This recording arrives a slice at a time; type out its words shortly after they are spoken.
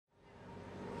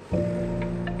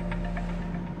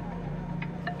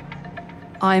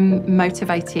I'm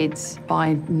motivated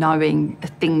by knowing the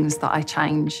things that I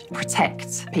change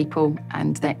protect people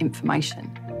and their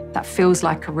information. That feels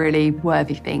like a really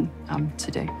worthy thing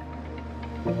to do.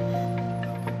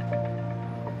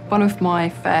 One of my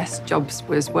first jobs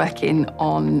was working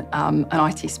on an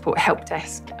IT support help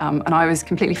desk, and I was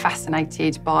completely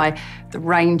fascinated by the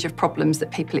range of problems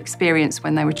that people experience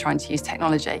when they were trying to use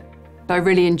technology. I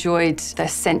really enjoyed the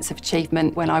sense of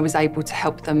achievement when I was able to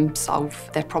help them solve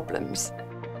their problems.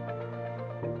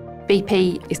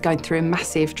 BP is going through a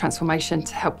massive transformation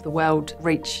to help the world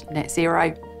reach net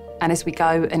zero. And as we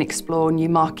go and explore new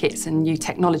markets and new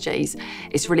technologies,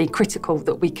 it's really critical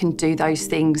that we can do those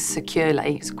things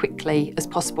securely, as quickly as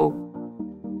possible.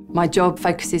 My job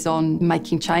focuses on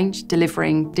making change,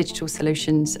 delivering digital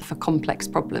solutions for complex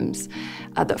problems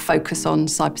that focus on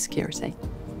cybersecurity.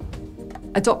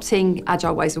 Adopting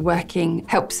agile ways of working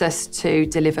helps us to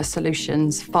deliver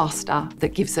solutions faster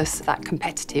that gives us that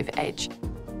competitive edge.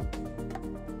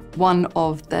 One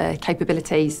of the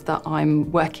capabilities that I'm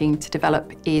working to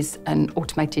develop is an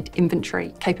automated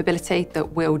inventory capability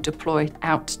that we'll deploy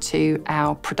out to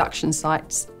our production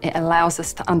sites. It allows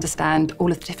us to understand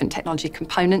all of the different technology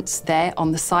components there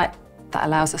on the site. That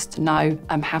allows us to know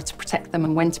how to protect them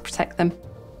and when to protect them.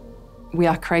 We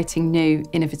are creating new,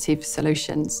 innovative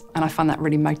solutions, and I find that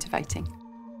really motivating.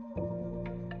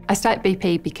 I stay at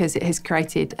BP because it has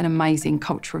created an amazing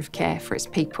culture of care for its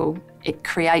people. It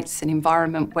creates an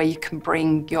environment where you can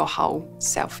bring your whole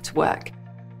self to work.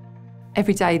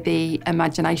 Every day, the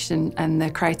imagination and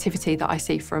the creativity that I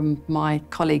see from my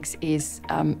colleagues is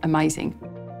amazing.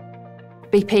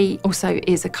 BP also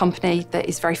is a company that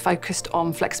is very focused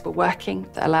on flexible working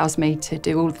that allows me to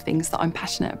do all the things that I'm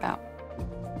passionate about.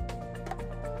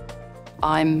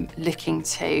 I'm looking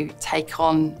to take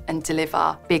on and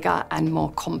deliver bigger and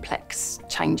more complex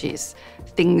changes,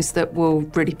 things that will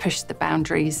really push the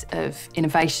boundaries of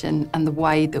innovation and the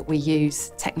way that we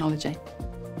use technology.